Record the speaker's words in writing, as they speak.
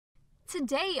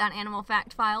Today on Animal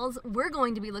Fact Files, we're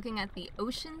going to be looking at the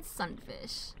ocean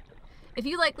sunfish. If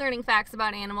you like learning facts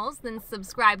about animals, then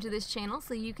subscribe to this channel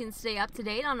so you can stay up to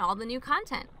date on all the new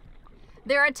content.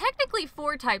 There are technically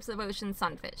 4 types of ocean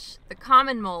sunfish: the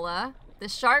common mola, the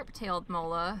sharp-tailed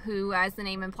mola, who, as the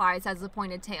name implies, has a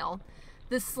pointed tail,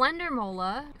 the slender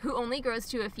mola, who only grows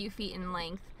to a few feet in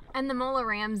length, and the mola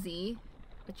ramsey,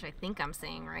 which I think I'm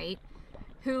saying right,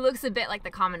 who looks a bit like the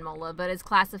common mola but is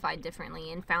classified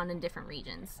differently and found in different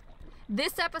regions.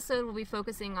 This episode will be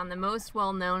focusing on the most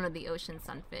well-known of the ocean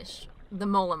sunfish, the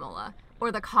mola mola,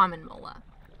 or the common mola.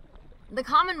 The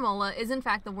common mola is in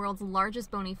fact the world's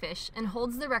largest bony fish and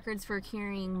holds the records for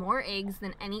carrying more eggs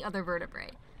than any other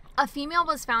vertebrate. A female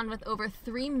was found with over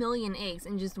 3 million eggs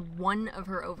in just one of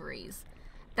her ovaries.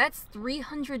 That's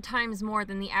 300 times more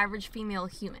than the average female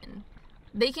human.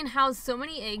 They can house so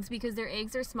many eggs because their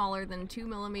eggs are smaller than 2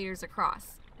 millimeters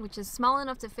across, which is small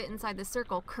enough to fit inside the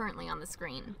circle currently on the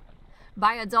screen.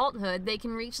 By adulthood, they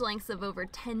can reach lengths of over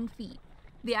 10 feet.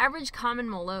 The average common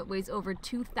mola weighs over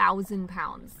 2,000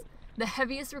 pounds. The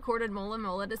heaviest recorded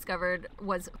mola discovered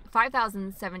was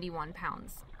 5,071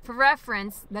 pounds. For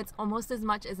reference, that's almost as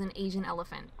much as an Asian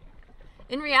elephant.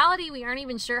 In reality, we aren't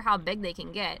even sure how big they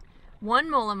can get.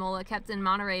 One mola kept in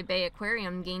Monterey Bay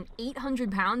Aquarium gained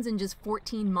 800 pounds in just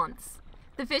 14 months.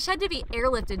 The fish had to be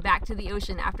airlifted back to the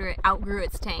ocean after it outgrew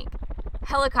its tank.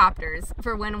 Helicopters,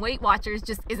 for when Weight Watchers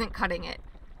just isn't cutting it.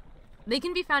 They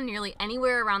can be found nearly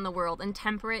anywhere around the world in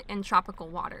temperate and tropical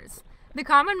waters. The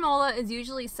common mola is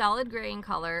usually solid gray in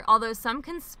color, although some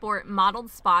can sport mottled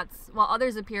spots while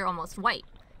others appear almost white.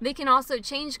 They can also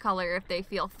change color if they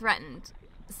feel threatened.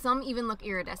 Some even look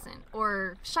iridescent,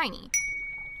 or shiny.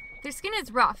 Their skin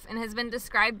is rough and has been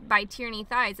described by Tierney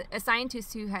Thies, a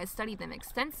scientist who has studied them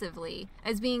extensively,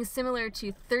 as being similar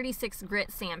to 36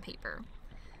 grit sandpaper.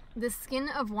 The skin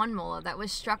of one mola that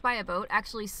was struck by a boat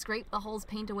actually scraped the hull's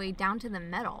paint away down to the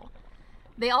metal.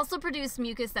 They also produce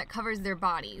mucus that covers their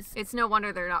bodies. It's no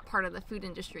wonder they're not part of the food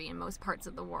industry in most parts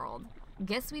of the world.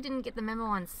 Guess we didn't get the memo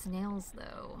on snails,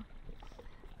 though.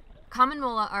 Common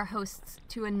mola are hosts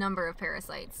to a number of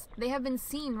parasites. They have been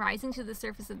seen rising to the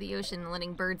surface of the ocean and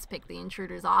letting birds pick the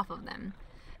intruders off of them.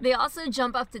 They also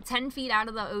jump up to 10 feet out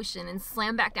of the ocean and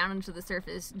slam back down into the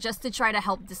surface just to try to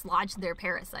help dislodge their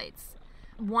parasites.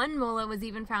 One mola was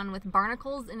even found with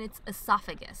barnacles in its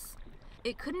esophagus.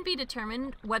 It couldn't be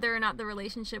determined whether or not the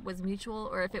relationship was mutual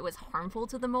or if it was harmful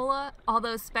to the mola,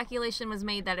 although speculation was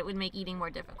made that it would make eating more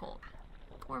difficult.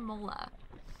 Poor mola.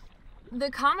 The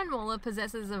common mola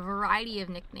possesses a variety of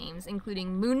nicknames,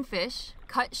 including moonfish,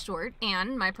 cut short,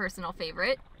 and, my personal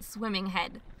favorite, swimming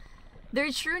head. Their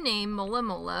true name, mola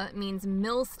mola, means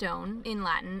millstone in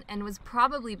Latin and was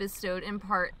probably bestowed in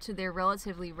part to their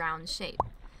relatively round shape.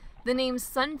 The name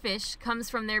sunfish comes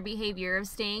from their behavior of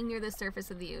staying near the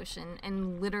surface of the ocean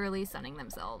and literally sunning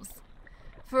themselves.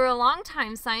 For a long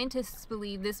time, scientists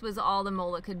believed this was all the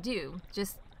mola could do,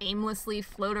 just aimlessly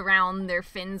float around, their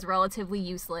fins relatively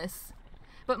useless.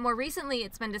 But more recently,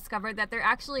 it's been discovered that they're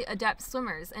actually adept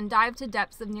swimmers and dive to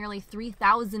depths of nearly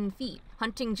 3,000 feet,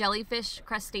 hunting jellyfish,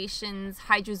 crustaceans,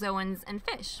 hydrozoans, and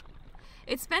fish.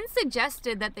 It's been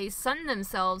suggested that they sun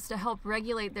themselves to help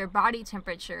regulate their body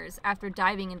temperatures after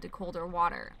diving into colder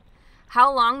water.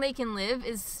 How long they can live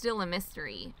is still a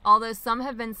mystery, although some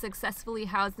have been successfully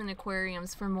housed in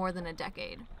aquariums for more than a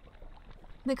decade.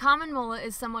 The common mola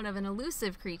is somewhat of an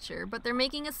elusive creature, but they're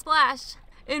making a splash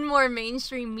in more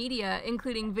mainstream media,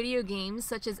 including video games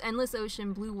such as Endless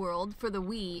Ocean Blue World for the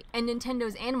Wii and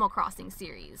Nintendo's Animal Crossing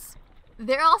series.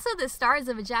 They're also the stars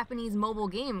of a Japanese mobile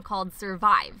game called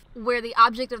Survive, where the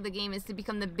object of the game is to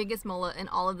become the biggest mola in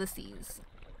all of the seas.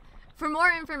 For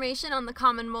more information on the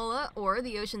common mola or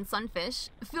the ocean sunfish,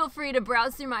 feel free to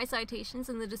browse through my citations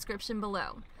in the description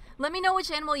below. Let me know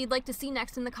which animal you'd like to see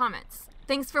next in the comments.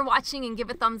 Thanks for watching and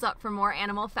give a thumbs up for more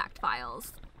Animal Fact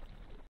Files.